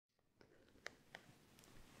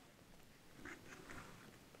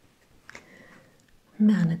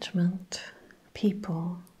management,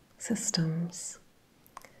 people, systems.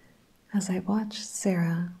 As I watched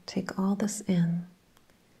Sarah take all this in,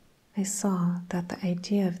 I saw that the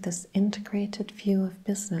idea of this integrated view of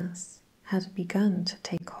business had begun to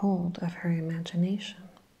take hold of her imagination.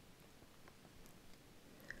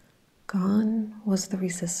 Gone was the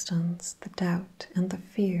resistance, the doubt, and the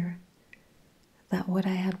fear that what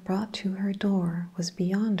I had brought to her door was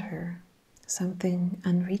beyond her, something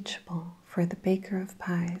unreachable for the baker of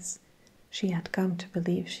pies she had come to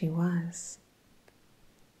believe she was.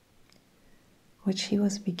 What she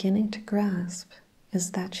was beginning to grasp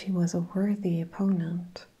is that she was a worthy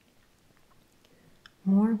opponent,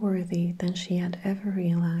 more worthy than she had ever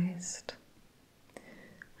realized,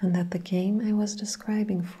 and that the game I was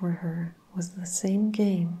describing for her was the same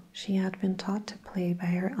game she had been taught to play by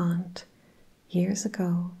her aunt years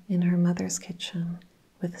ago in her mother's kitchen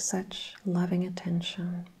with such loving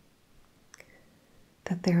attention,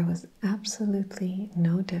 that there was absolutely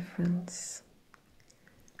no difference.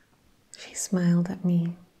 She smiled at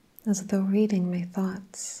me as though reading my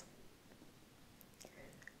thoughts.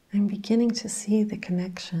 I'm beginning to see the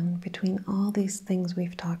connection between all these things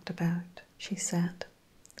we've talked about, she said.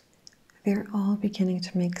 They're all beginning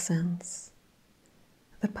to make sense.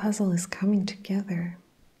 The puzzle is coming together.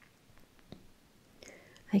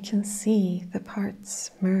 I can see the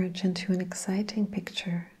parts merge into an exciting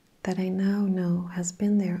picture that I now know has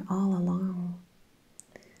been there all along.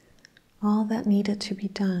 All that needed to be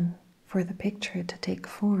done for the picture to take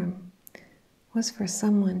form was for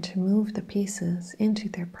someone to move the pieces into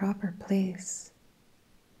their proper place.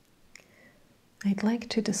 I'd like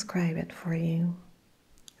to describe it for you,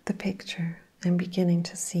 the picture I'm beginning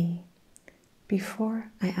to see,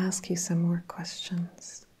 before I ask you some more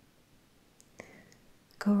questions.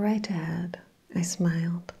 Go right ahead, I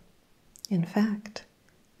smiled. In fact,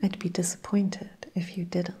 I'd be disappointed if you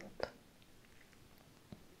didn't.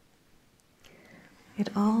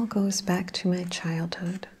 It all goes back to my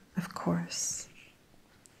childhood, of course.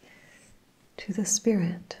 To the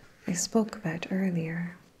spirit I spoke about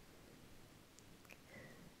earlier.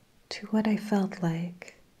 To what I felt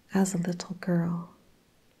like as a little girl.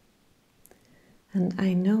 And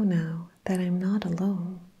I know now that I'm not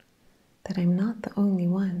alone, that I'm not the only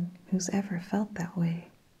one who's ever felt that way.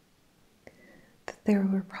 That there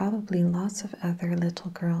were probably lots of other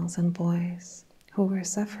little girls and boys who were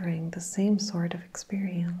suffering the same sort of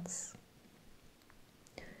experience.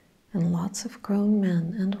 And lots of grown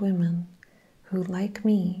men and women who, like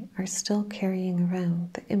me, are still carrying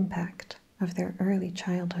around the impact of their early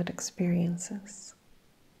childhood experiences.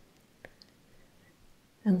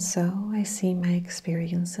 And so I see my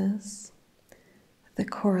experiences, the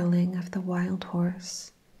quarreling of the wild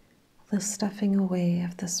horse, the stuffing away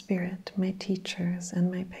of the spirit my teachers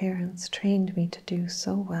and my parents trained me to do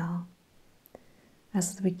so well,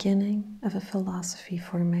 as the beginning of a philosophy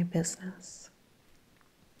for my business.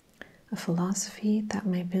 A philosophy that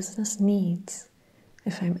my business needs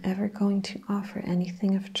if I'm ever going to offer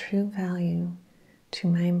anything of true value to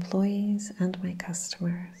my employees and my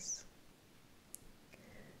customers.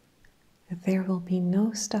 There will be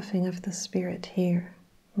no stuffing of the spirit here,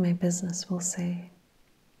 my business will say.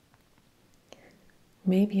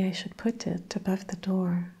 Maybe I should put it above the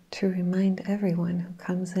door to remind everyone who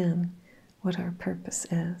comes in what our purpose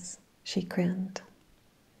is, she grinned.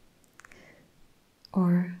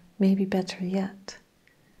 Or maybe better yet,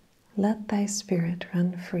 let thy spirit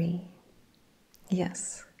run free.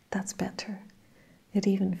 Yes, that's better. It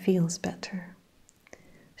even feels better.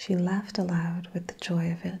 She laughed aloud with the joy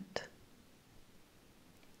of it.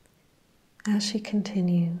 As she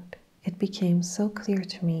continued, it became so clear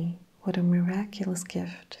to me what a miraculous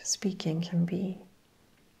gift speaking can be.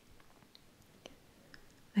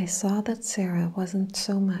 I saw that Sarah wasn't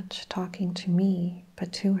so much talking to me,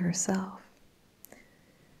 but to herself,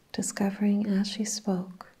 discovering as she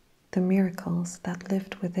spoke the miracles that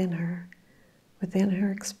lived within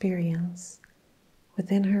her experience,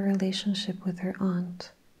 within her relationship with her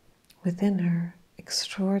aunt, within her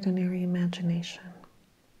extraordinary imagination.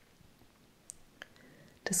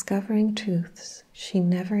 Discovering truths she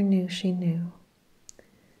never knew she knew,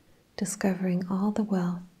 discovering all the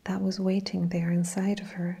wealth that was waiting there inside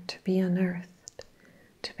of her to be unearthed,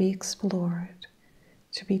 to be explored,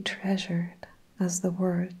 to be treasured as the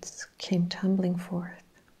words came tumbling forth.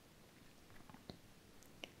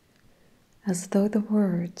 As though the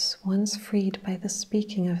words, once freed by the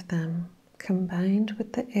speaking of them, combined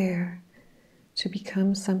with the air to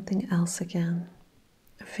become something else again,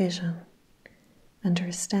 a vision,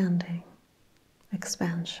 understanding,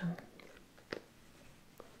 expansion.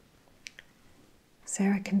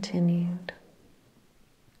 Sarah continued,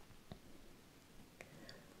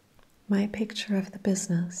 My picture of the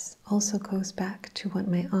business also goes back to what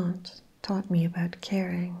my aunt taught me about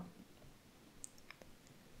caring.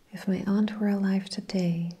 If my aunt were alive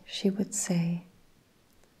today, she would say,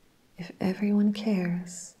 "If everyone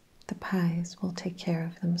cares, the pies will take care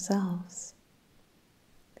of themselves."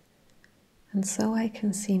 And so I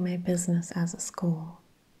can see my business as a school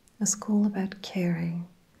about caring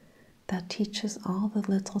that teaches all the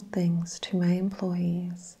little things to my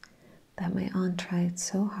employees that my aunt tried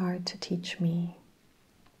so hard to teach me.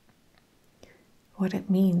 What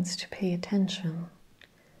it means to pay attention,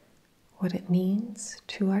 what it means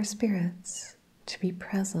to our spirits to be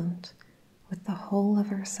present with the whole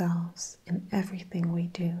of ourselves in everything we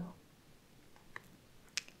do.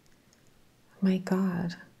 "My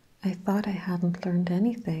God, I thought I hadn't learned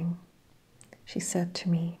anything," she said to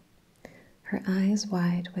me, her eyes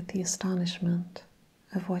wide with the astonishment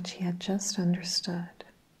of what she had just understood.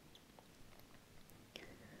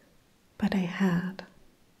 But I had,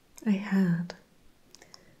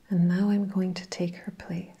 and now I'm going to take her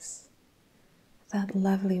place. That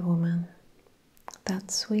lovely woman,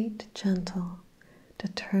 that sweet, gentle,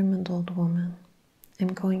 determined old woman,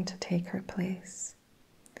 I'm going to take her place.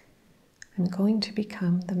 I'm going to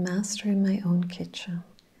become the master in my own kitchen,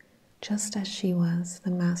 just as she was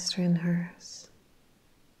the master in hers.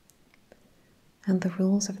 And the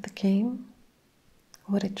rules of the game?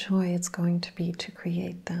 What a joy it's going to be to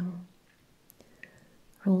create them.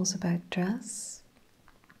 Rules about dress,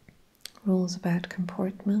 rules about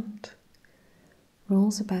comportment,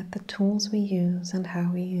 rules about the tools we use and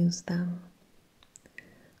how we use them,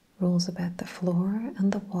 rules about the floor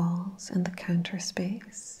and the walls and the counter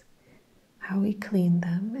space, how we clean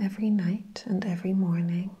them every night and every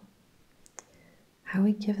morning, how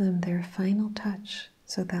we give them their final touch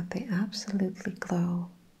so that they absolutely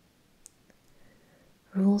glow.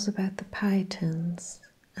 Rules about the pie tins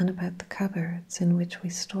and about the cupboards in which we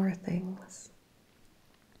store things.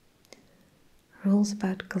 Rules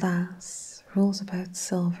about glass, rules about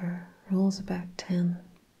silver, rules about tin.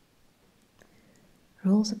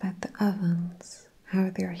 Rules about the ovens, how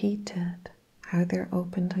they're heated, how they're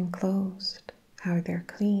opened and closed, how they're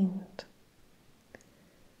cleaned.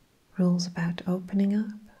 Rules about opening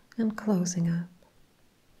up and closing up.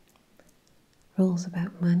 Rules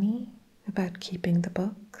about money, about keeping the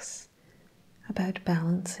books, about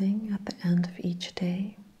balancing at the end of each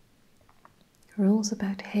day. Rules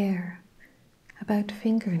about hair, about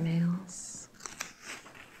fingernails.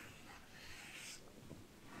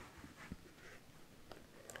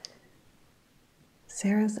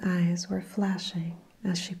 Sarah's eyes were flashing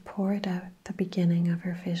as she poured out the beginning of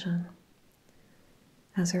her vision,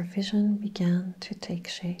 as her vision began to take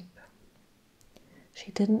shape.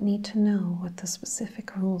 She didn't need to know what the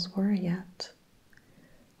specific rules were yet.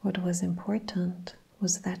 What was important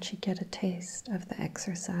was that she get a taste of the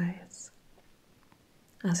exercise.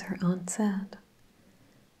 As her aunt said,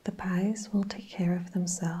 the pies will take care of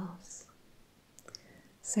themselves.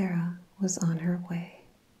 Sarah was on her way.